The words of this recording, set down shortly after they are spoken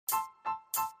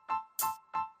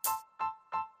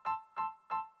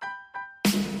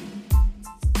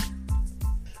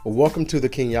Welcome to the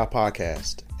King Ya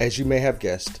podcast. As you may have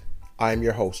guessed, I am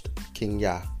your host, King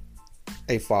Ya,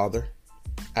 a father,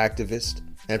 activist,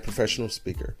 and professional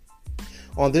speaker.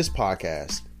 On this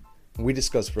podcast, we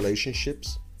discuss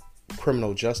relationships,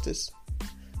 criminal justice,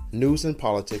 news and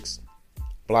politics,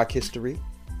 Black history,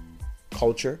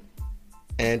 culture,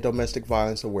 and domestic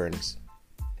violence awareness.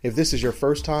 If this is your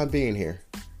first time being here,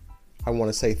 I want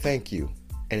to say thank you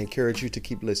and encourage you to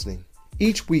keep listening.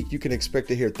 Each week, you can expect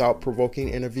to hear thought-provoking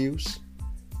interviews,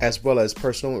 as well as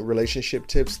personal relationship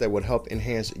tips that would help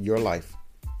enhance your life.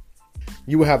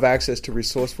 You will have access to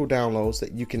resourceful downloads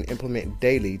that you can implement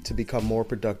daily to become more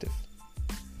productive.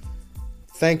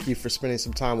 Thank you for spending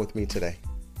some time with me today.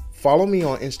 Follow me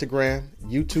on Instagram,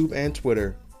 YouTube, and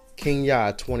Twitter, King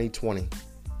Ya 2020.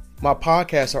 My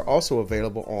podcasts are also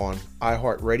available on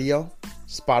iHeartRadio,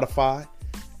 Spotify,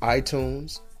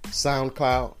 iTunes,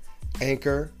 SoundCloud,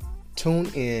 Anchor,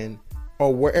 TuneIn,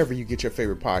 or wherever you get your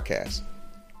favorite podcasts.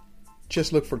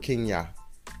 Just look for King Ya.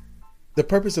 The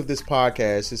purpose of this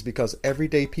podcast is because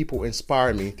everyday people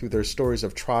inspire me through their stories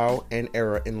of trial and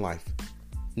error in life.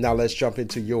 Now let's jump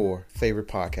into your favorite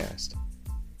podcast.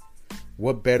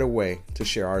 What better way to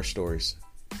share our stories?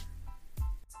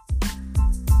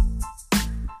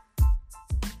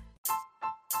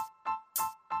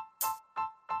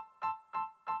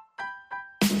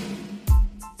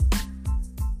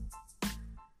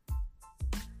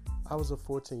 I was a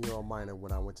 14-year-old minor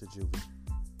when I went to juvie.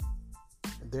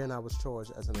 Then I was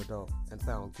charged as an adult and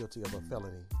found guilty of a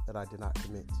felony that I did not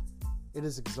commit. It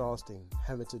is exhausting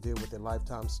having to deal with the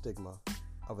lifetime stigma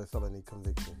of a felony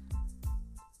conviction.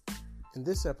 In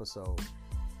this episode,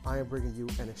 I am bringing you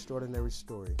an extraordinary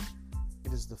story.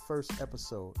 It is the first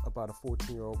episode about a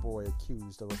 14-year-old boy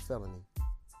accused of a felony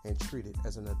and treated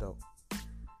as an adult.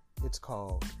 It's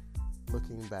called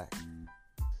Looking Back.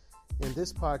 In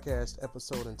this podcast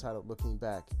episode entitled Looking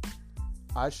Back,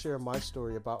 I share my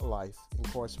story about life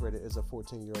incarcerated as a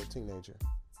 14-year-old teenager.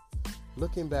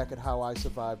 Looking back at how I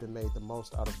survived and made the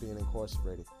most out of being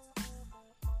incarcerated.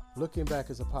 Looking Back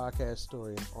is a podcast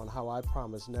story on how I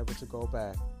promised never to go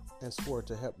back and swore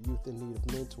to help youth in need of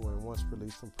mentoring once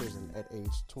released from prison at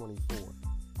age 24.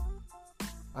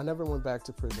 I never went back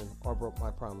to prison or broke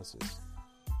my promises.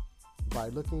 By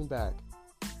looking back,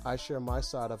 I share my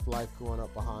side of life growing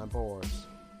up behind bars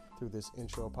through this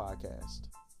intro podcast.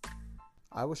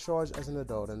 I was charged as an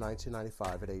adult in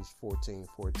 1995 at age 14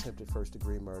 for attempted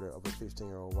first-degree murder of a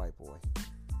 15-year-old white boy.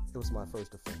 It was my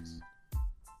first offense.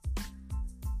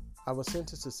 I was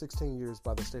sentenced to 16 years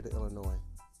by the state of Illinois.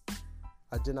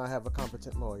 I did not have a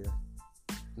competent lawyer,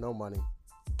 no money,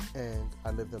 and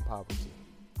I lived in poverty.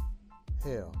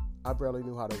 Hell, I barely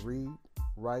knew how to read,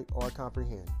 write, or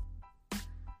comprehend.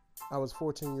 I was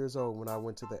 14 years old when I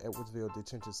went to the Edwardsville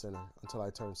Detention Center until I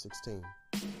turned 16.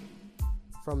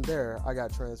 From there, I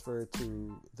got transferred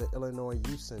to the Illinois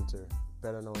Youth Center,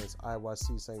 better known as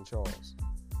IYC St. Charles.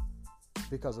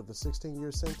 Because of the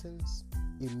 16-year sentence,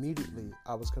 immediately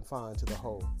I was confined to the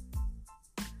Hole.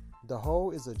 The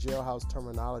Hole is a jailhouse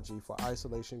terminology for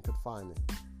isolation confinement.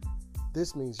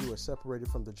 This means you are separated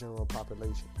from the general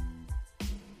population.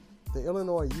 The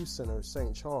Illinois Youth Center,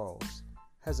 St. Charles,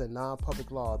 has a non-public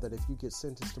law that if you get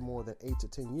sentenced to more than 8 to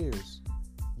 10 years,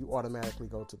 you automatically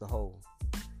go to the Hole.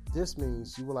 This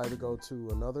means you will either go to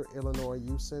another Illinois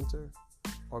Youth Center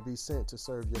or be sent to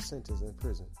serve your sentence in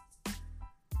prison.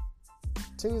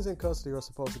 Teens in custody are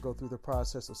supposed to go through the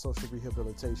process of social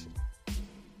rehabilitation.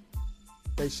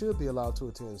 They should be allowed to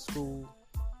attend school,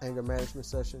 anger management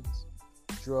sessions,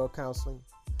 drug counseling,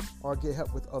 or get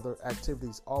help with other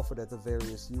activities offered at the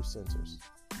various youth centers.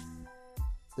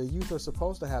 The youth are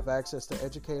supposed to have access to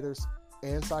educators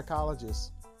and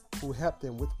psychologists who help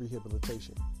them with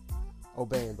rehabilitation,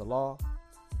 obeying the law,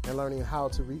 and learning how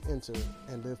to re-enter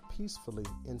and live peacefully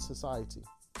in society.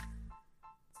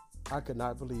 I could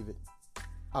not believe it.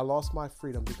 I lost my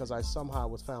freedom because I somehow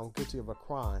was found guilty of a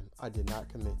crime I did not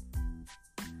commit.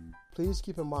 Please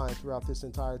keep in mind throughout this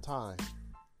entire time,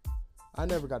 I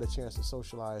never got a chance to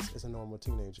socialize as a normal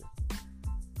teenager.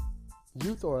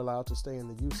 Youth are allowed to stay in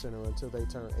the youth center until they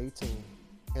turn 18,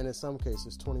 and in some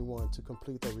cases 21 to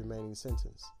complete their remaining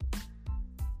sentence.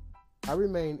 I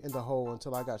remained in the Hole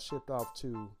until I got shipped off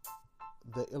to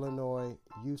the Illinois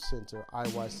Youth Center,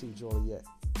 IYC Joliet.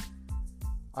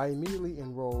 I immediately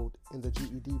enrolled in the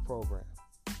GED program.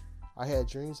 I had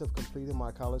dreams of completing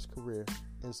my college career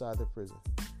inside the prison.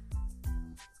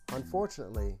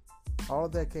 Unfortunately, all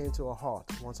of that came to a halt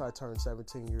once I turned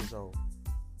 17 years old.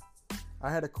 I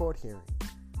had a court hearing,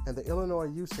 and the Illinois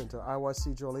Youth Center,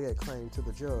 IYC Joliet, claimed to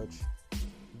the judge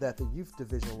that the youth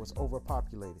division was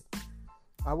overpopulated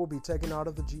I will be taken out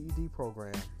of the GED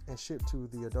program and shipped to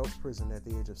the adult prison at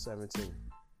the age of 17.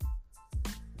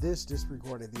 This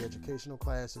disregarded the educational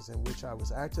classes in which I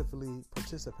was actively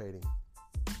participating.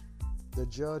 The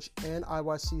judge and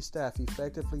IYC staff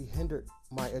effectively hindered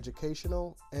my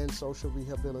educational and social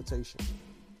rehabilitation.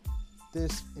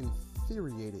 This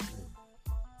infuriated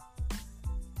me.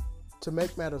 To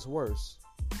make matters worse,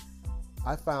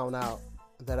 I found out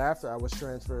that after I was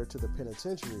transferred to the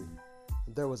penitentiary,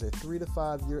 there was a 3 to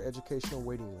 5 year educational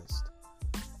waiting list.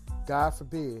 God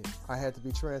forbid I had to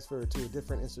be transferred to a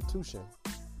different institution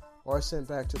or sent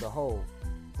back to the hole.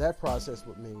 That process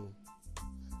would mean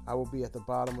I will be at the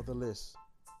bottom of the list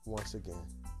once again.